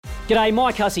G'day,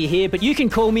 Mike Hussey here, but you can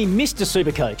call me Mr.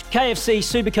 Supercoach. KFC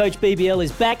Supercoach BBL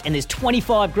is back and there's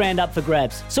 25 grand up for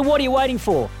grabs. So what are you waiting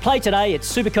for? Play today at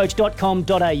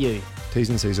supercoach.com.au. T's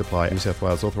and C's apply. New South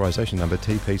Wales authorisation number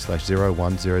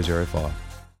TP/01005.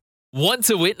 Want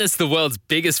to witness the world's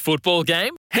biggest football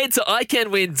game? Head to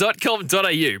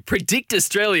iCanWin.com.au, predict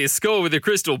Australia's score with a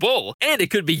crystal ball, and it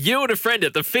could be you and a friend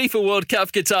at the FIFA World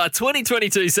Cup Qatar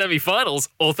 2022 semi-finals,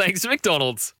 all thanks to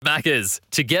McDonald's. Maccas,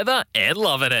 together and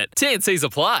loving it. T&Cs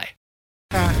apply.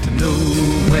 Got to know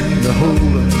when to hold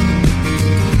up,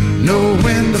 know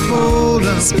when to fold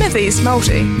up, Smithy's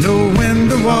Multi. know when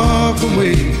to walk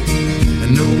away,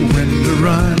 and know when to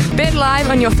run. Bet live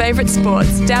on your favourite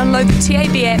sports. Download the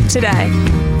TAB app today.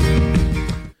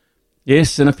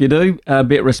 Yes, and if you do,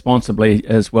 bet responsibly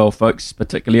as well, folks,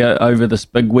 particularly over this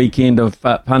big weekend of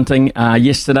punting.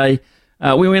 Yesterday,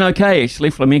 we went okay,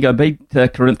 actually. Flamengo beat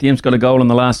Corinthians, got a goal in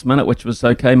the last minute, which was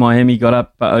okay. Miami got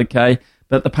up okay.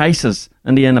 But the Pacers,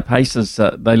 Indiana Pacers,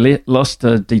 they lost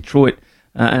to Detroit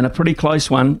in a pretty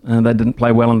close one. They didn't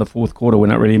play well in the fourth quarter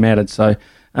when it really mattered. So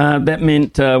that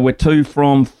meant we're 2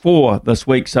 from 4 this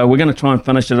week. So we're going to try and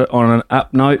finish it on an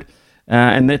up note.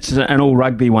 And that's an all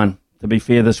rugby one, to be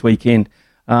fair, this weekend.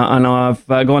 And I've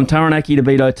gone Taranaki to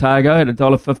beat Otago at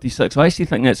 $1.56. I actually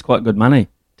think that's quite good money.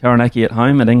 Taranaki at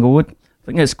home at Inglewood. I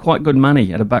think that's quite good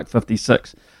money at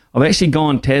 $1.56. I've actually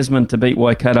gone Tasman to beat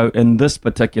Waikato in this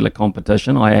particular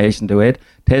competition. I hasten to add.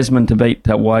 Tasman to beat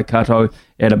Waikato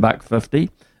at $1.50.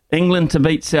 England to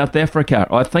beat South Africa.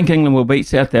 I think England will beat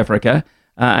South Africa,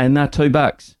 and they're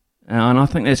 $2. And I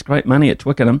think that's great money at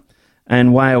Twickenham.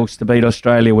 And Wales to beat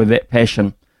Australia with that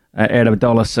passion at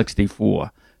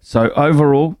 $1.64. So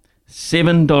overall,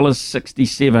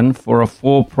 $7.67 for a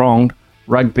 4-pronged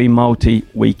rugby multi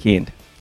weekend.